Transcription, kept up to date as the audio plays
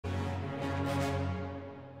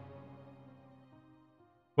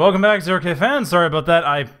Welcome back, 0K fans. Sorry about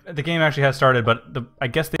that. The game actually has started, but I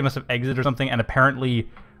guess they must have exited or something, and apparently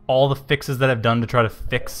all the fixes that I've done to try to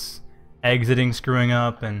fix exiting screwing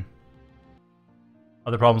up and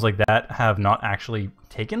other problems like that have not actually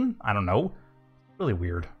taken. I don't know. Really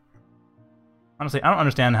weird. Honestly, I don't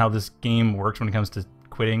understand how this game works when it comes to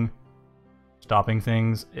quitting, stopping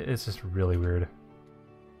things. It's just really weird.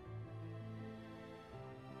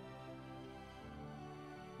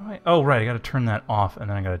 Oh, right, I gotta turn that off, and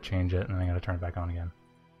then I gotta change it, and then I gotta turn it back on again.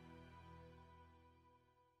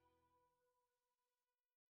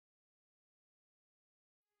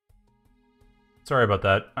 Sorry about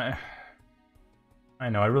that. I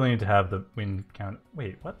know, I really need to have the win count.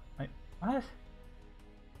 Wait, what? What?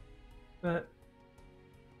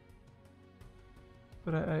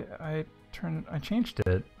 But I changed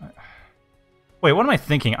it. Wait, what am I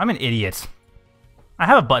thinking? I'm an idiot. I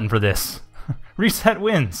have a button for this. Reset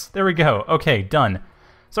wins. There we go. Okay, done.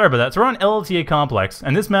 Sorry about that. So we're on LLTA Complex,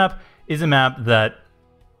 and this map is a map that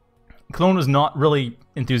Klon was not really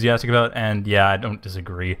enthusiastic about, and yeah, I don't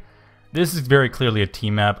disagree. This is very clearly a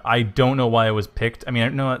team map. I don't know why it was picked. I mean, I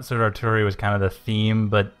know that sort of artillery was kind of the theme,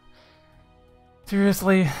 but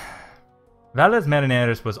seriously? Valles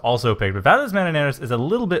Marineris was also picked, but Valles Marineris is a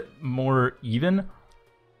little bit more even.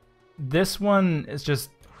 This one is just...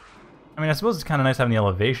 I mean, I suppose it's kind of nice having the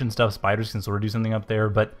elevation stuff. Spiders can sort of do something up there,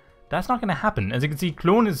 but that's not going to happen. As you can see,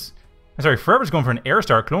 Klon is... Sorry, Forever's going for an air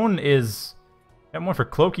start. Klon is... Got more for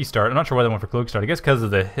Cloaky start. I'm not sure why they went for Cloaky start. I guess because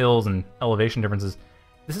of the hills and elevation differences.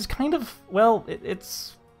 This is kind of... Well,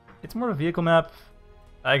 it's more of a vehicle map.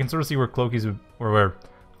 I can sort of see where Cloaky's would, or where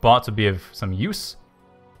bots would be of some use.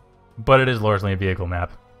 But it is largely a vehicle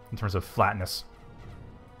map in terms of flatness.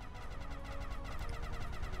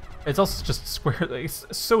 It's also just it's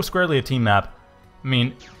so squarely a team map. I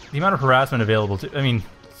mean, the amount of harassment available to... I mean,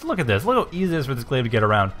 look at this. Look how easy it is for this glaive to get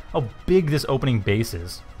around. How big this opening base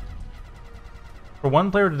is. For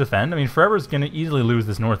one player to defend, I mean, Forever's going to easily lose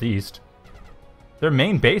this northeast. Their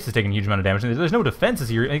main base is taking a huge amount of damage. There's no defenses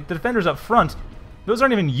here. Like, the defenders up front, those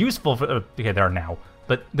aren't even useful for... Okay, they are now.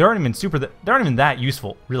 But they aren't even they aren't even that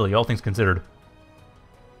useful, really, all things considered.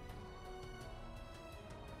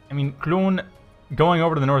 I mean, Klon... Going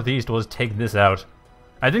over to the northeast will just take this out.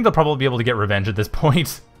 I think they'll probably be able to get revenge at this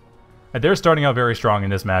point. They're starting out very strong in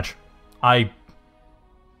this match.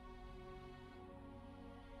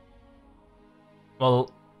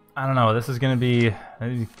 Well, I don't know. This is going to be...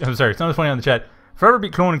 I'm sorry, someone's pointing out in the chat. Forever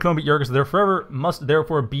beat Klon and Klon beat Yurga, so Forever must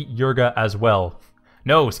therefore beat Yurga as well.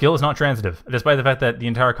 No, skill is not transitive. Despite the fact that the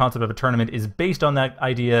entire concept of a tournament is based on that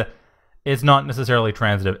idea, it's not necessarily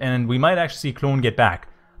transitive. And we might actually see Klon get back.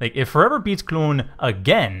 Like, if Forever beats Klon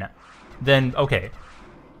again, then okay.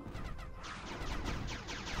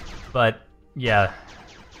 But, yeah.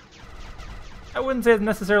 I wouldn't say it's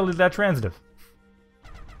necessarily that transitive.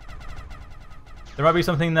 There might be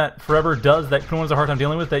something that Forever does that Klon has a hard time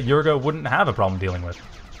dealing with that Yurga wouldn't have a problem dealing with.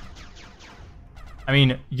 I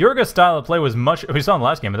mean, Yurga's style of play was much... We saw in the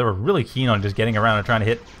last game, but they were really keen on just getting around and trying to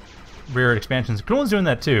hit rear expansions. Klon's doing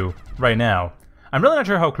that too, right now. I'm really not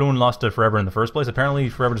sure how Klon lost to Forever in the first place. Apparently,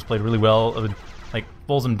 Forever just played really well. Like,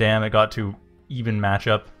 Folsom Dam, it got to even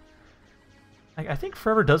matchup. I think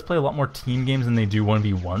Forever does play a lot more team games than they do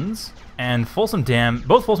 1v1s. And Folsom Dam,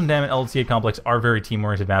 both Folsom Dam and LLTA Complex are very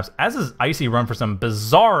team-oriented maps, as is Icy Run for some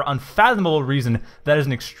bizarre, unfathomable reason that is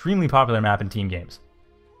an extremely popular map in team games.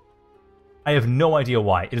 I have no idea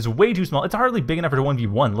why. It is way too small. It's hardly big enough for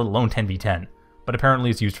 1v1, let alone 10v10. But apparently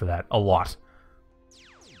it's used for that a lot.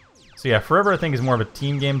 So yeah, Forever I think is more of a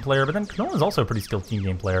team game player, but then Klon is also a pretty skilled team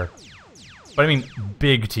game player. But I mean,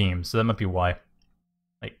 big teams, so that might be why.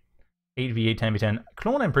 Like, 8v8, 10v10.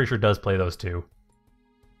 Klon I'm pretty sure does play those too.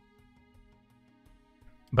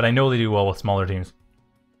 But I know they do well with smaller teams.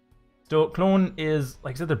 So Klon is,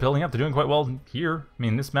 like I said, they're building up. They're doing quite well here. I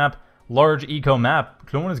mean, this map, large eco map,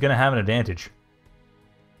 Klon is going to have an advantage.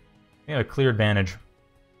 They have a clear advantage.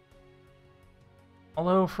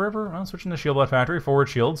 Although, Forever, I'm switching to Shield Blood Factory, forward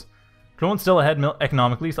shields. Klon's still ahead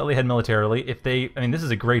economically, slightly ahead militarily. If they... I mean, this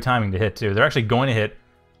is a great timing to hit, too. They're actually going to hit.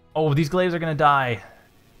 Oh, these glaives are going to die.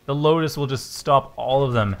 The Lotus will just stop all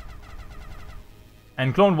of them.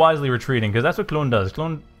 And Klon wisely retreating, because that's what Klon does.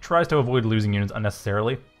 Klon tries to avoid losing units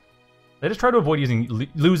unnecessarily. They just try to avoid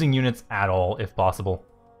losing units at all, if possible.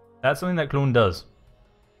 That's something that Klon does.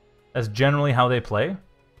 That's generally how they play.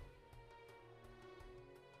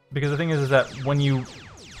 Because the thing is that when you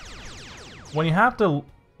have to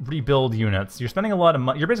rebuild units, you're spending a lot of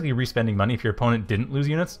money. You're basically respending money if your opponent didn't lose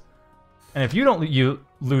units. And if you don't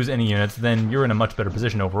lose any units, then you're in a much better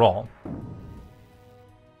position overall.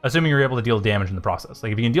 Assuming you're able to deal damage in the process.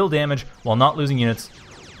 Like, if you can deal damage while not losing units,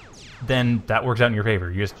 then that works out in your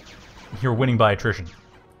favor. You're winning by attrition.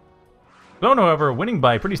 Klon, however, winning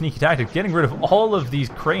by a pretty sneaky tactic, getting rid of all of these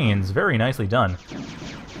cranes. Very nicely done.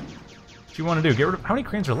 What you want to do? Get rid of... How many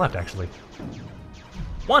cranes are left, actually?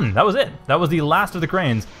 One! That was it! That was the last of the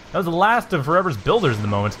cranes. That was the last of Forever's builders at the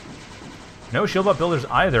moment. No shield bot builders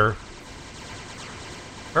either.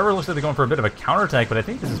 Forever looks like they're going for a bit of a counterattack, but I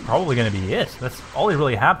think this is probably going to be it. That's all they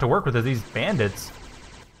really have to work with is these bandits.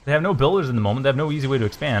 They have no builders in the moment. They have no easy way to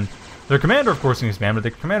expand. Their commander, of course, can expand, but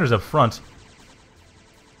the commander's up front.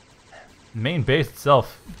 The main base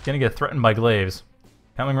itself is going to get threatened by glaives.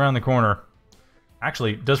 Coming around the corner.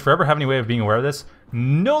 Actually, does Forever have any way of being aware of this?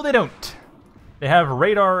 No, they don't. They have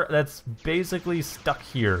radar that's basically stuck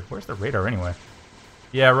here. Where's the radar anyway?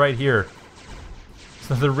 Yeah, right here.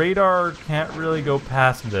 So the radar can't really go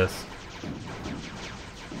past this.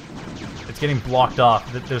 It's getting blocked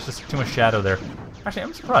off. There's just too much shadow there. Actually,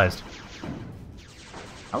 I'm surprised.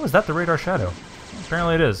 How is that the radar shadow?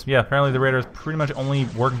 Apparently it is. Yeah, apparently the radar is pretty much only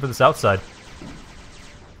working for the south side.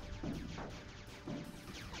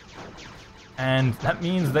 And that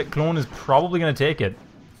means that Klon is probably going to take it.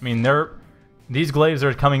 I mean, these glaives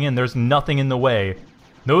are coming in. There's nothing in the way.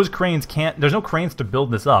 Those cranes can't... There's no cranes to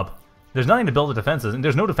build this up. There's nothing to build the defenses, and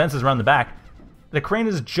there's no defenses around the back. The crane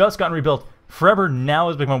has just gotten rebuilt. Forever now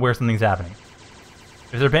has become aware something's happening.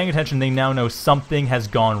 If they're paying attention, they now know something has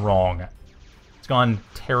gone wrong. It's gone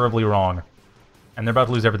terribly wrong. And they're about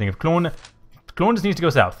to lose everything. If Klon just needs to go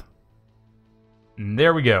south. And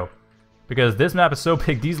there we go. Because this map is so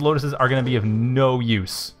big, these lotuses are going to be of no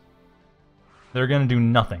use. They're going to do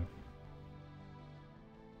nothing.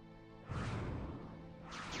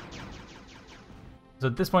 So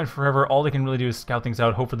at this point, Forever, all they can really do is scout things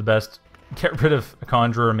out, hope for the best, get rid of a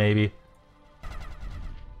Conjurer, maybe.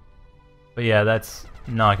 But yeah, that's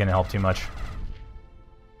not going to help too much.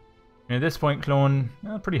 And at this point, Klon,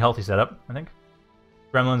 pretty healthy setup, I think.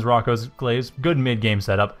 Gremlins, Rockos, Glaives, good mid-game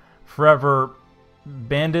setup. Forever,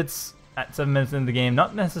 Bandits at 7 minutes into the game,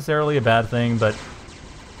 not necessarily a bad thing, but...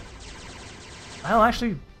 Well,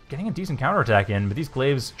 actually, getting a decent counterattack in, but these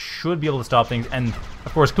Glaives should be able to stop things, and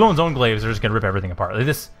of course, Klon's own Glaives are just going to rip everything apart. Like,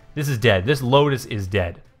 this is dead. This Lotus is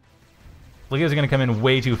dead. Glaives are going to come in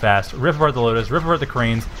way too fast, rip apart the Lotus, rip apart the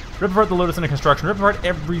cranes, rip apart the Lotus into construction, rip apart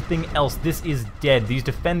everything else. This is dead. These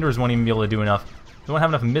defenders won't even be able to do enough. They won't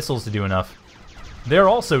have enough missiles to do enough. They're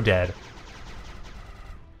also dead.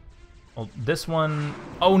 Well, this one...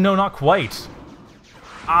 Oh, no, not quite.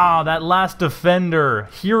 Ah, that last defender.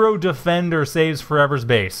 Hero defender saves Forever's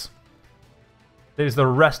base. That is the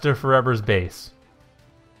rest of Forever's base.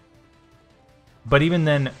 But even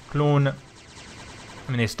then, Klon...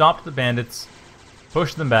 I mean, they stopped the bandits,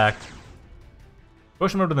 pushed them back,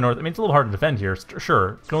 pushed them over to the north. I mean, it's a little hard to defend here.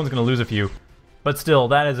 Sure, Klon's going to lose a few. But still,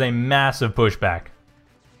 that is a massive pushback.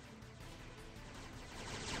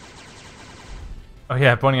 Oh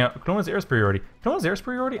yeah, pointing out, Klon has air superiority. Klon has air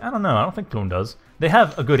superiority? I don't know. I don't think Klon does. They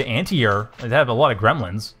have a good anti-air. They have a lot of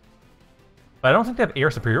gremlins. But I don't think they have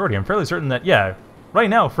air superiority. I'm fairly certain that, yeah, right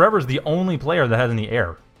now, Forever's the only player that has any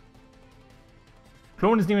air.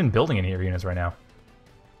 Klon isn't even building any air units right now.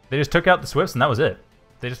 They just took out the Swifts and that was it.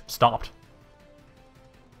 They just stopped.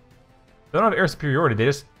 They don't have air superiority.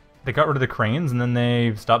 They got rid of the cranes and then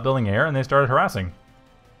they stopped building air and they started harassing.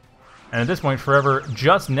 And at this point, Forever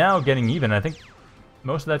just now getting even. I think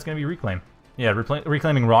most of that's going to be reclaim. Yeah,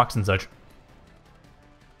 reclaiming rocks and such.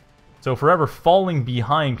 So Forever falling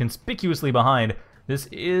behind, conspicuously behind. This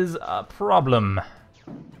is a problem.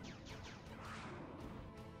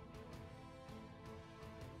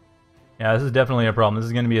 Yeah, this is definitely a problem. This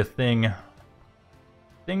is going to be a thing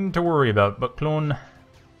to worry about. But Klon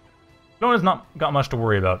has not got much to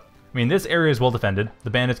worry about. I mean, this area is well defended.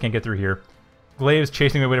 The bandits can't get through here. Glaives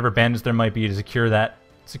chasing away whatever bandits there might be to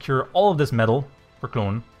secure all of this metal for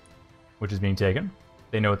Klon, which is being taken.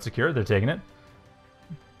 They know it's secure. They're taking it.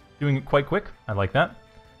 Doing it quite quick. I like that.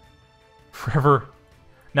 Forever.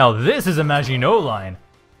 Now this is a Maginot line.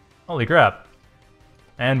 Holy crap.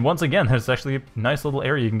 And once again, there's actually a nice little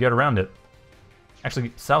area you can get around it.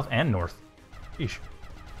 Actually, south and north. Sheesh.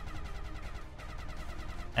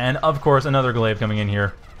 And of course, another glaive coming in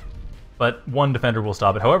here. But one defender will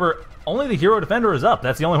stop it. However, only the hero defender is up.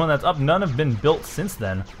 That's the only one that's up. None have been built since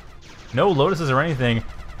then. No lotuses or anything.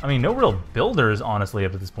 I mean, no real builders, honestly,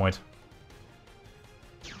 up to this point.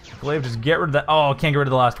 Glaive, just get rid of that. Oh, can't get rid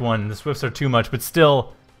of the last one. The Swifts are too much, but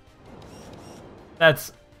still,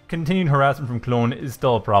 that's continued harassment from Klon is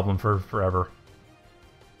still a problem for Forever.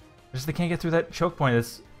 Just they can't get through that choke point.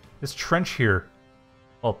 This trench here.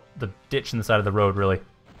 Well, the ditch in the side of the road, really.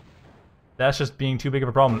 That's just being too big of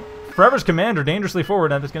a problem. Forever's commander dangerously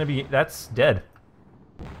forward, and that's dead.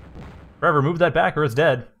 Forever, move that back or it's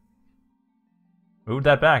dead. Move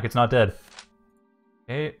that back, it's not dead.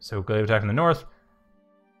 Okay, so glaive attack from the north.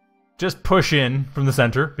 Just push in from the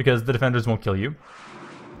center, because the defenders won't kill you.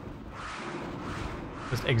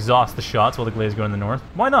 Just exhaust the shots while the glaives go in the north.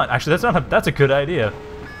 Why not? Actually, that's a good idea.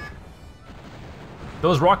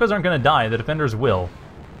 Those Rockos aren't going to die, the defenders will.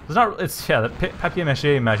 Yeah, the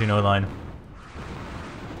papier-mâché Maginot line.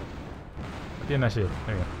 Papier-mâché,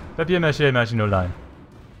 there you go. Papier-mâché Maginot line.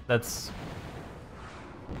 That's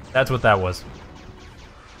what that was.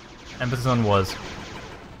 Emphasis on was.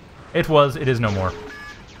 It was, it is no more.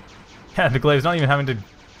 Yeah, the glaive's not even having to...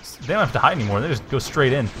 They don't have to hide anymore, they just go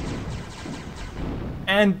straight in.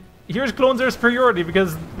 And here's Klon's air superiority,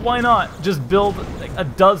 because why not? Just build a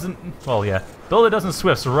dozen... Well, yeah. Build a dozen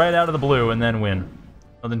Swifts right out of the blue and then win.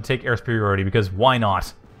 And then take air superiority, because why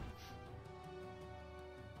not?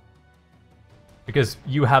 Because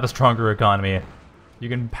you have a stronger economy. You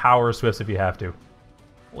can power Swifts if you have to.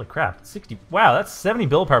 Holy crap, 60... Wow, that's 70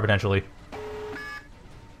 build power potentially.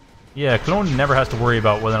 Yeah, Klon never has to worry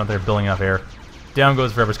about whether or not they're building enough air. Down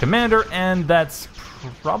goes Forever's commander, and that's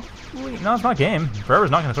probably... No, it's not game. Forever's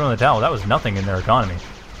not going to throw in the towel. That was nothing in their economy.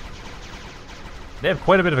 They have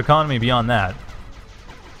quite a bit of economy beyond that.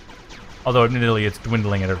 Although, admittedly, it's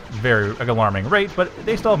dwindling at a very alarming rate, but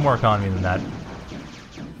they still have more economy than that.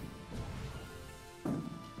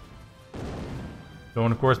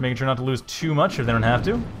 Klon, of course, making sure not to lose too much if they don't have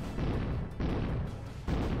to.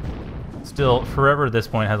 Still, Forever at this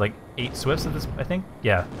point has like 8 Swifts at this, I think?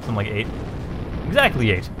 Yeah, something like 8.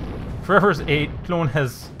 Exactly 8. Forever's 8. Klon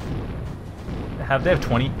has... They have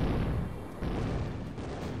 20.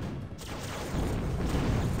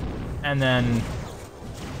 And then...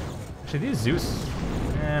 Actually, these Zeus...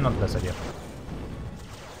 not the best idea.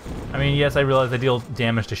 I mean, yes, I realize they deal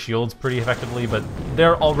damage to shields pretty effectively, but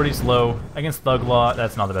they're already slow. Against Thug Law,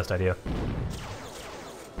 that's not the best idea.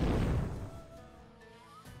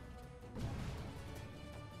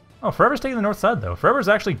 Oh, Forever's taking the north side, though. Forever's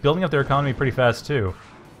actually building up their economy pretty fast, too.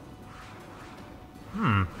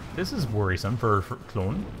 This is worrisome for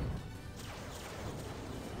Klon.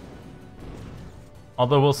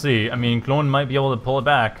 Although, we'll see. I mean, Klon might be able to pull it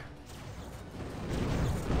back.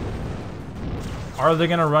 Are they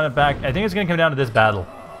going to run it back? I think it's going to come down to this battle.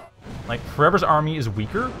 Like, Forever's army is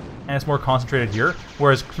weaker, and it's more concentrated here,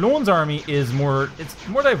 whereas Klon's army is more... It's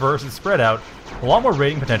more diverse, it's spread out. A lot more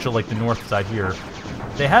raiding potential, like the north side here.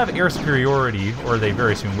 They have air superiority, or they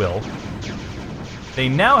very soon will. They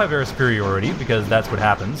now have air superiority, because that's what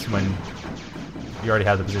happens when you already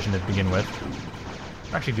have the position to begin with.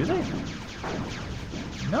 Actually, do they?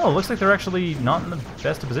 No, it looks like they're actually not in the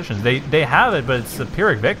best of positions. They have it, but it's a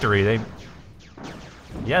Pyrrhic victory.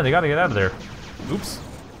 Yeah, they gotta get out of there. Oops.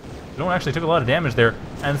 Klon actually took a lot of damage there.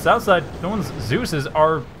 And the south side, Klon's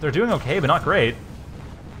Zeuses they're doing okay, but not great.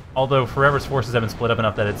 Although Forever's forces have been split up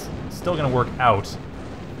enough that it's still gonna work out.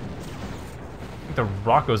 I think the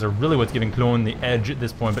Rockos are really what's giving Klon the edge at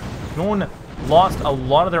this point, but Klon lost a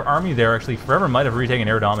lot of their army there. Actually, Forever might have retaken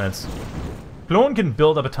air dominance. Klon can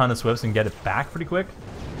build up a ton of Swifts and get it back pretty quick,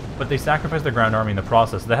 but they sacrifice their ground army in the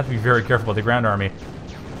process, so they have to be very careful about the ground army.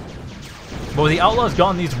 But with the Outlaws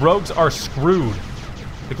gone, these Rogues are screwed.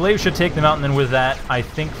 The Glaive should take them out, and then with that, I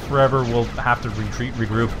think Forever will have to retreat,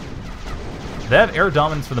 regroup. They have air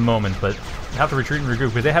dominance for the moment, but they have to retreat and regroup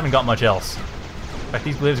because they haven't got much else. In fact,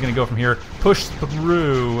 these Glaives are going to go from here, push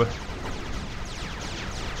through.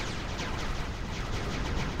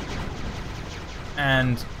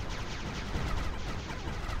 And...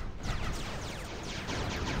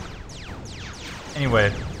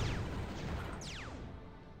 Anyway.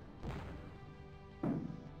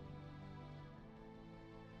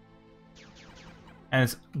 And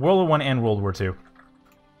it's World War I and World War II.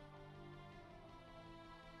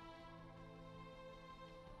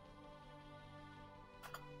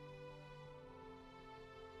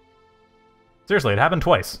 Seriously, it happened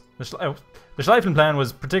twice. The Schleifen plan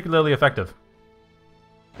was particularly effective.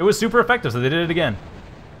 It was super effective, so they did it again.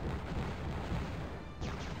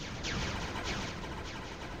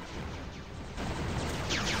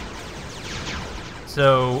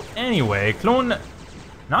 So, anyway, Klon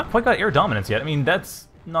not quite got air dominance yet. I mean, that's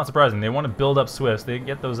not surprising. They want to build up Swifts. They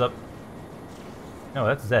get those up... No,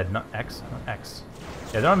 that's Z, not X. Not X.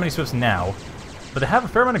 Yeah, they don't have many Swifts now. But they have a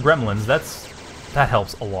fair amount of Gremlins. That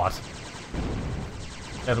helps a lot.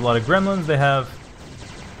 They have a lot of Gremlins. They have...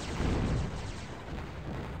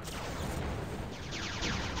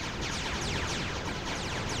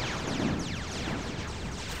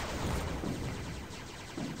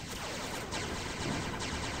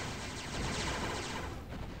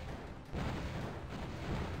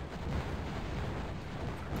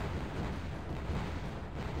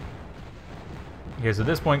 Okay, so at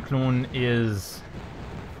this point, Klon is...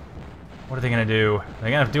 What are they going to do? They're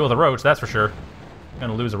going to have to deal with the roach, that's for sure.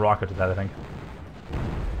 Going to lose a rocket to that, I think.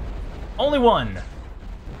 Only one!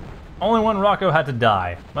 Only one Rocco had to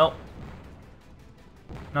die. Well,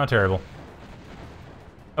 not terrible.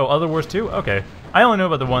 Oh, other wars too? Okay. I only know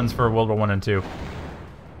about the ones for World War I and II.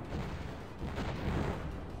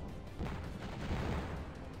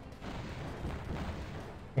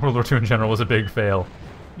 World War II in general was a big fail.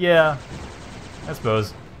 Yeah, I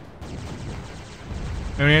suppose.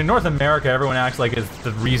 I mean, in North America, everyone acts like it's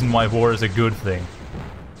the reason why war is a good thing.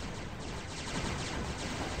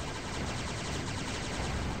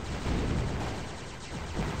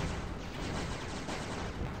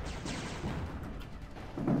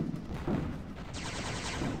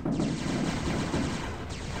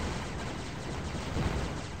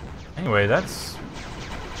 Anyway, that's...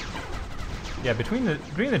 Yeah, between the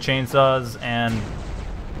chainsaws and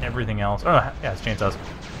everything else... Oh, no, yeah, it's chainsaws.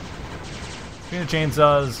 Between the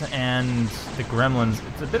chainsaws and the gremlins,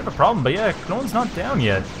 it's a bit of a problem, but yeah, Klon's not down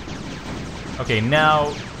yet. Okay, now,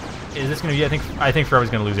 is this going to be... I think Forever's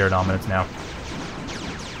going to lose air dominance now.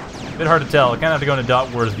 A bit hard to tell. I kind of have to go into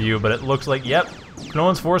Dot War's view, but it looks like, yep,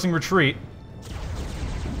 Klon's forcing retreat.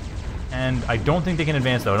 And I don't think they can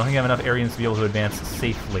advance, though. I don't think they have enough Aryans to be able to advance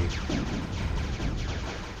safely.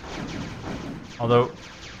 Although,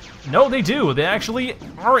 no, they do. They actually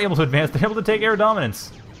are able to advance. They're able to take air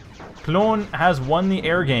dominance. Klon has won the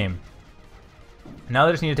air game. Now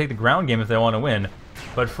they just need to take the ground game if they want to win.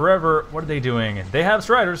 But Forever, what are they doing? They have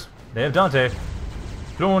Striders. They have Dante.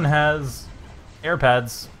 Klon has air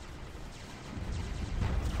pads.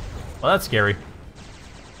 Well, that's scary.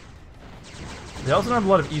 They also don't have a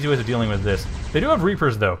lot of easy ways of dealing with this. They do have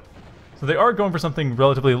Reapers, though. So they are going for something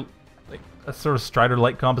relatively, like, a sort of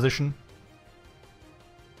Strider-like composition.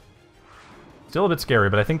 Still a bit scary,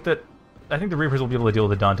 but I think the Reapers will be able to deal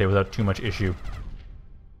with the Dante without too much issue.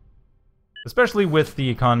 Especially with the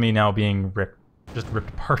economy now being just ripped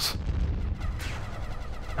apart.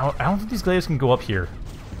 Now, I don't think these glaives can go up here.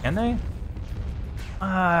 Can they?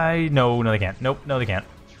 No, they can't. Nope, no they can't.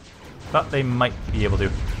 Thought they might be able to.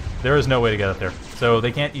 There is no way to get up there. So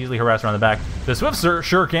they can't easily harass around the back. The Swifts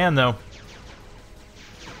sure can, though.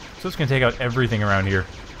 Swifts can take out everything around here.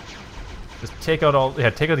 Just take out all...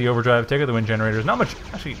 Yeah, take out the overdrive, take out the wind generators. Not much...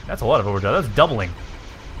 Actually, that's a lot of overdrive. That's doubling.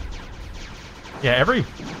 Yeah,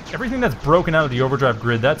 everything that's broken out of the overdrive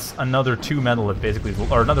grid, that's another 2 metal that basically...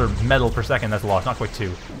 Or another metal per second that's lost. Not quite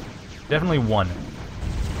 2. Definitely 1.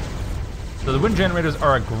 So the wind generators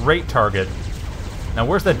are a great target. Now,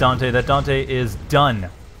 where's that Dante? That Dante is done.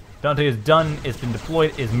 Dante is done, it's been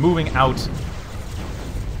deployed, is moving out.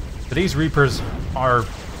 But these Reapers are...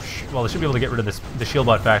 Well, they should be able to get rid of the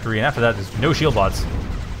Shieldbot factory, and after that, there's no Shieldbots.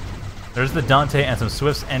 There's the Dante and some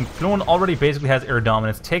Swifts, and Klon already basically has air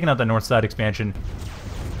dominance, taking out the north side expansion.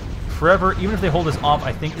 Forever, even if they hold this off,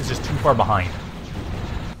 I think is just too far behind.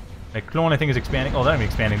 Like, Klon, I think, is expanding. Oh, they're not even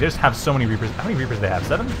expanding. They just have so many Reapers. How many Reapers do they have?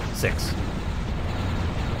 7? 6.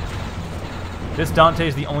 This Dante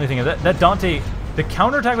is the only thing. That Dante... The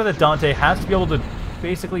counterattack with that Dante has to be able to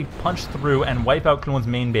basically punch through and wipe out Klon's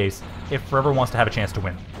main base if Forever wants to have a chance to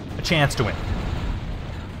win. A chance to win.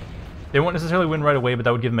 They won't necessarily win right away, but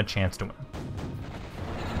that would give them a chance to win.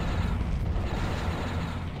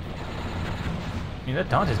 I mean, that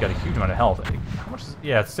Dante's got a huge amount of health. How much is...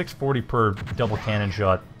 Yeah, it's 640 per double cannon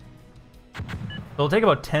shot. It'll take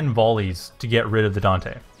about 10 volleys to get rid of the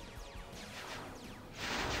Dante.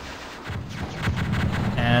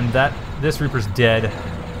 And this Reaper's dead.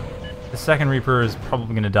 The second Reaper is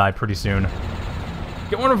probably going to die pretty soon.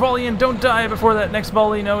 Get one more volley in, don't die before that next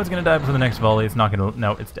volley. No, it's going to die before the next volley. It's not going to...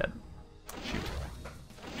 No, it's dead. Shoot.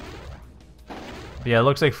 But yeah, it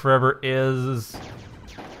looks like Forever is...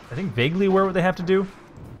 I think vaguely aware what they have to do.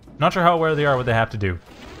 Not sure how aware they are what they have to do.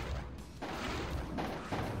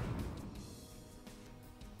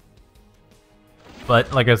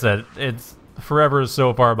 But, like I said, it's... Forever is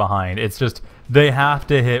so far behind. It's just... They have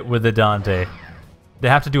to hit with the Dante. They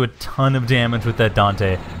have to do a ton of damage with that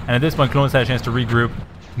Dante. And at this point, Klon's had a chance to regroup.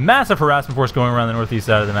 Massive harassment force going around the northeast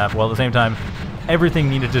side of the map, while at the same time, everything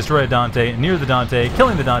needed to destroy a Dante, near the Dante,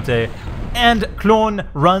 killing the Dante, and Klon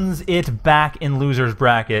runs it back in loser's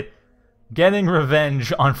bracket, getting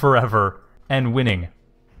revenge on Forever, and winning.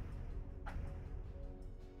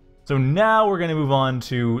 So now we're going to move on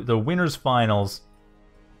to the winners finals.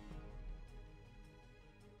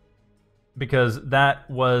 Because that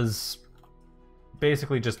was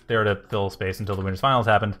basically just there to fill space until the winners finals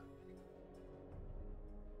happened.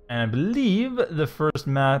 And I believe the first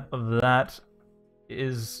map of that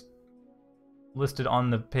is listed on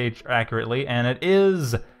the page accurately, and it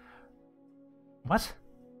is What?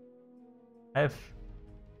 I have...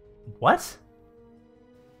 What?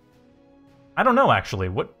 I don't know, actually.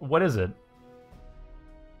 What is it?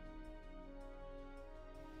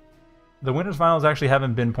 The winners finals actually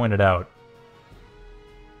haven't been pointed out.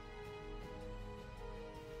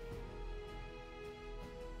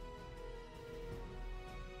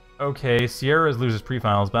 Okay, Sierra's losers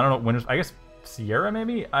pre-finals, but I don't know winners. I guess Sierra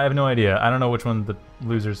maybe? I have no idea. I don't know which one the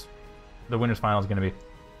winners final is going to be.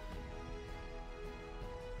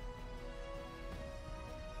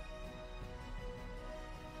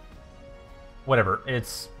 Whatever.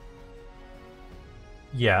 It's...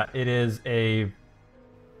 Yeah, it is a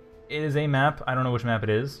map. I don't know which map it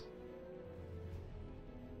is.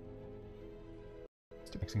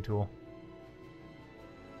 It's a mixing tool.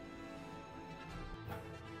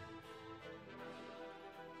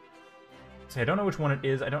 See, I don't know which one it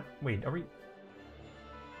is. I don't... Wait, are we...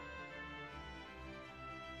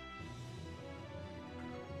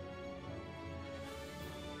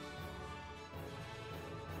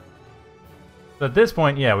 So at this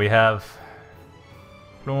point, yeah, we have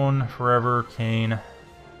Klon, Forever, Kane,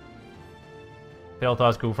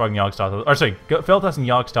 Felthas, Goofrog, and Yogg-Sothoth. Or sorry, Felthas and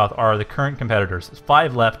Yogg-Sothoth are the current competitors. There's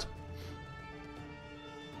 5 left.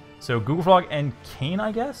 So Goofrog and Kane,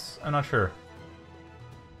 I guess? I'm not sure.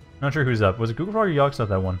 Not sure who's up. Was it Goofrog or Yogg-Sothoth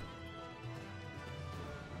that one?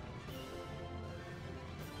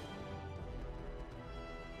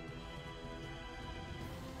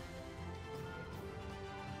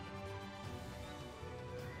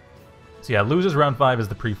 So yeah, losers round 5 is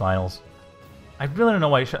the pre-finals. I really don't know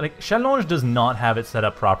why. Like, Challenge does not have it set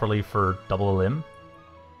up properly for double elim.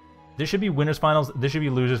 This should be winners finals. This should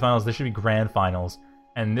be losers finals. This should be grand finals.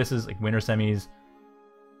 And this is like winner semis,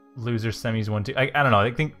 losers semis 1-2. I don't know.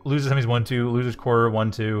 I think losers semis 1-2, losers quarter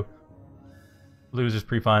 1-2, losers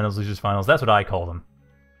pre-finals, losers finals. That's what I call them.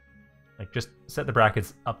 Like, just set the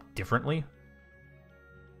brackets up differently.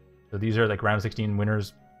 So these are like round 16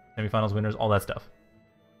 winners, semifinals winners, all that stuff.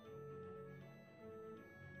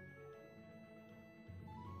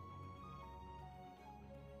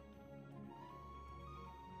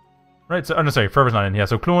 Right, so, oh, no, sorry, Forever's not in. Yeah,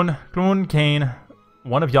 so Klon, Kane,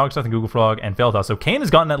 one of Yogg-Sothoth and Googlefrog, and Felthas. So Kane has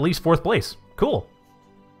gotten at least 4th place. Cool.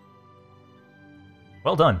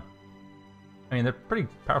 Well done. I mean, they're pretty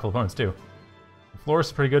powerful opponents, too. Floris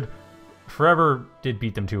is pretty good. Forever did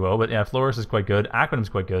beat them 2-0, but yeah, Floris is quite good. Aquanim's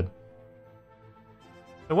quite good.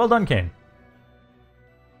 So well done, Kane.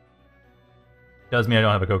 Does mean I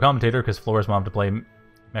don't have a co-commentator, because Floris wanted to play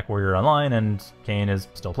Mech Warrior Online, and Kane is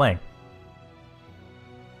still playing.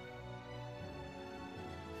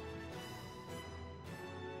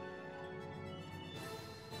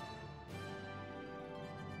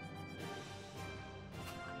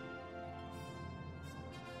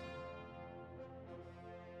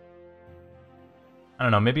 I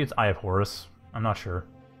don't know, maybe it's Eye of Horus. I'm not sure.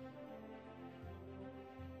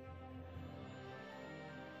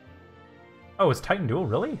 Oh, it's Titan Duel,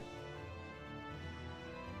 really?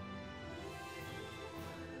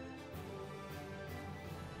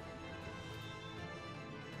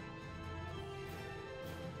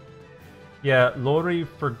 Yeah, Lori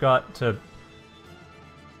forgot to...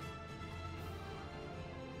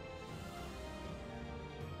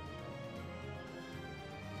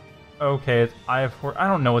 Okay, it's I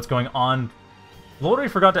don't know what's going on. Lori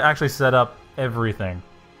forgot to actually set up everything.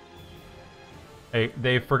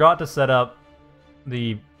 They forgot to set up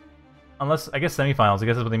the... Unless, I guess semifinals. I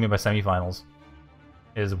guess that's what they mean by semifinals.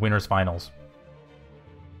 Is winners finals.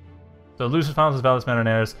 So losers finals is Valus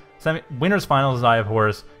Mananeres. Winners finals is Eye of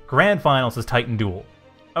Horus. Grand finals is Titan Duel.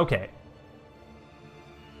 Okay.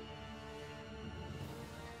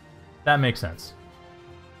 That makes sense.